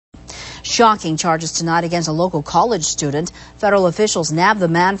Shocking charges tonight against a local college student. Federal officials nabbed the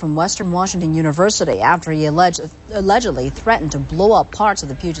man from Western Washington University after he allegedly threatened to blow up parts of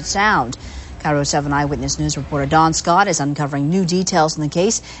the Puget Sound. Cairo 7 Eyewitness News reporter Don Scott is uncovering new details in the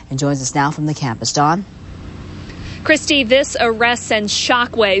case and joins us now from the campus. Don? Christy, this arrest sends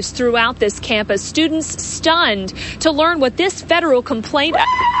shockwaves throughout this campus. Students stunned to learn what this federal complaint...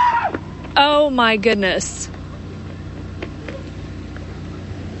 Oh, my goodness.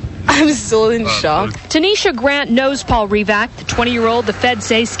 I'm still in shock. Tanisha Grant knows Paul Revac, the 20-year-old the feds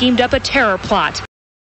say schemed up a terror plot.